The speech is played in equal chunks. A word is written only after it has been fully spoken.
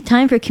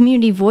time for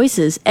Community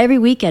Voices. Every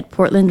week at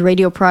Portland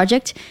Radio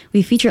Project,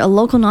 we feature a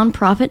local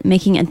nonprofit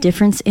making a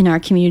difference in our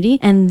community.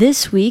 And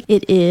this week,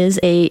 it is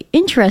a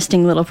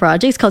interesting little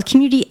project. It's called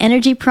Community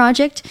Energy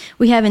Project.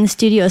 We have in the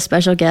studio a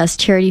special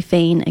guest, Charity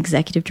Fain,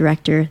 Executive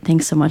Director.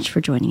 Thanks so much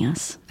for joining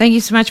us. Thank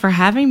you so much for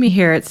having me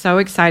here. It's so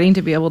exciting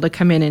to be able to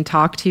come in and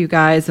talk to you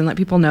guys and let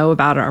people know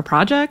about our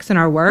projects and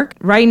our work.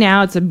 Right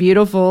now, it's a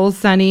beautiful,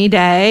 sunny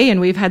day,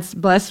 and we've had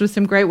blessed with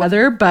some great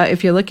weather. But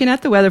if you're looking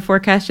at the weather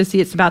forecast, you'll see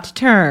it's about to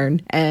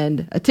turn, and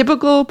a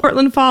typical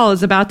Portland fall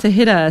is about to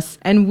hit us.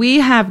 And we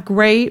have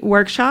great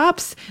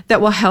workshops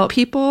that will help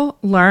people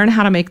learn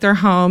how to make their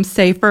homes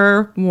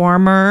safer,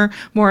 warmer,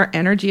 more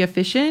energy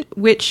efficient,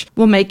 which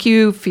will make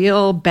you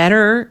feel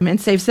better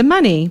and save some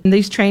money. And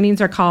these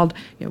trainings are called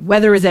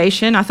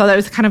weatherization. I thought that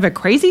was kind of a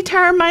crazy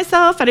term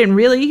myself. I didn't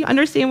really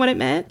understand what it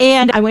meant.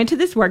 And I went to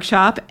this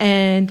workshop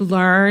and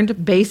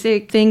learned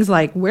basic things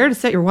like where to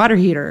set your water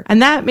heater.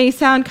 And that may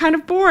sound kind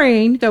of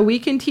boring, so we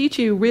can teach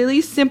you really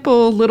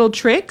simple little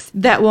tricks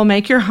that will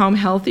make your home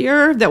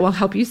healthier, that will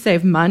help you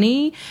save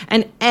money,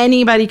 and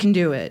anybody can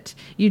do it.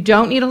 You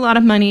don't need a lot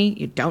of money.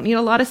 You don't need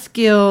a lot of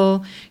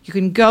skill. You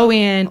can go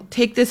in,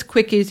 take this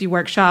quick, easy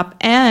workshop,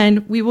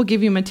 and we will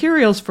give you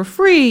materials for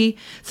free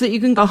so that you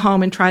can go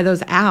home and try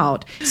those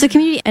out. So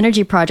Community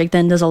Energy Project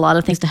then does a lot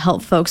of things to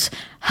help folks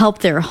help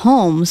their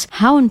homes.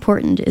 How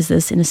important is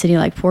this in a city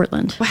like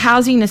Portland? Well,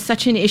 housing is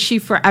such an issue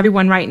for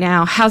everyone right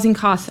now. Housing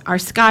costs are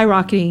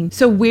skyrocketing.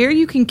 So where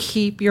you can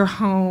keep your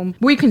home,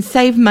 where you can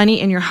save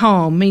money in your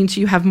home means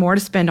you have more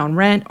to spend on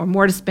rent or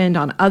more to spend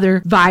on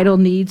other vital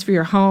needs for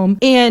your home.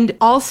 And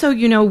also,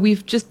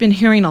 we've just been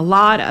hearing a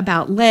lot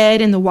about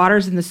lead in the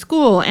waters in the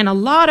school, and a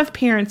lot of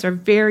parents are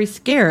very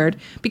scared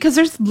because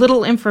there's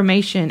little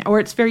information, or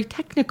it's very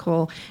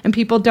technical and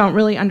people don't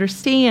really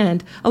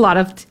understand a lot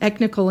of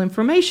technical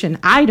information.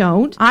 I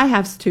don't. I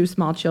have 2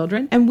 small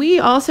children. And we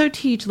also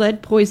teach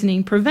lead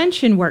poisoning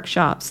prevention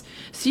workshops.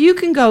 So you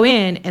can go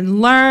in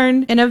and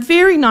learn in a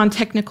very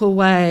non-technical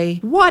way,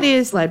 what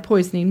is lead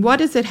poisoning? What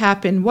does it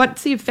happen?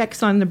 What's the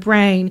effects on the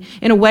brain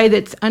in a way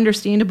that's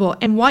understandable,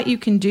 and what you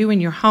can do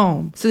in your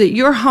home so that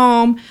your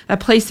home, a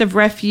place of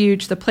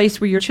refuge, the place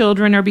where your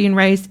children are being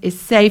raised, is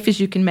safe as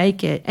you can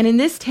make it. And in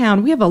this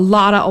town, we have a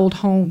lot of old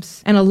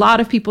homes and a lot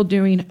of people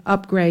doing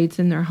upgrades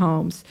in their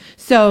homes.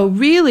 So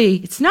really,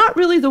 it's not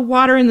really the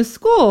water in the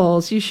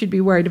schools you should be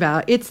worried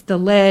about. It's the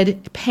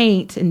lead,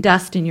 paint, and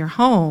dust in your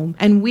home.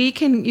 And you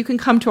can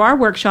come to our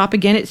workshop.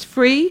 Again, it's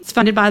free. It's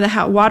funded by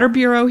the Water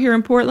Bureau here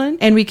in Portland.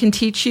 And we can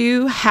teach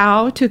you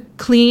how to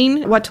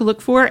clean, what to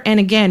look for. And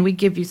again, we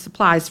give you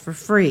supplies for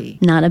free.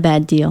 Not a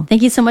bad deal.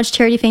 Thank you so much,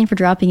 Charity Fain, for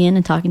dropping in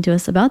and talking to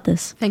us about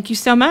this. Thank you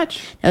so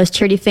much. That was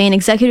Charity Fain,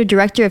 Executive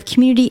Director of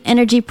Community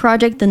Energy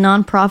Project, the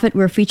nonprofit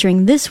we're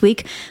featuring this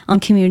week on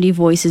Community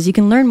Voices. You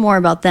can learn more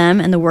about them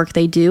and the work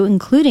they do,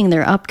 including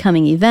their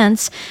upcoming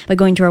events, by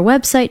going to our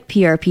website,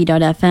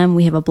 prp.fm.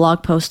 We have a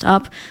blog post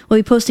up. We'll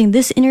be posting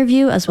this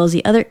interview as well as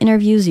the other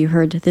interviews you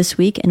heard this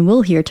week and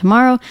will hear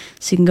tomorrow,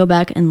 so you can go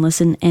back and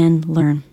listen and learn.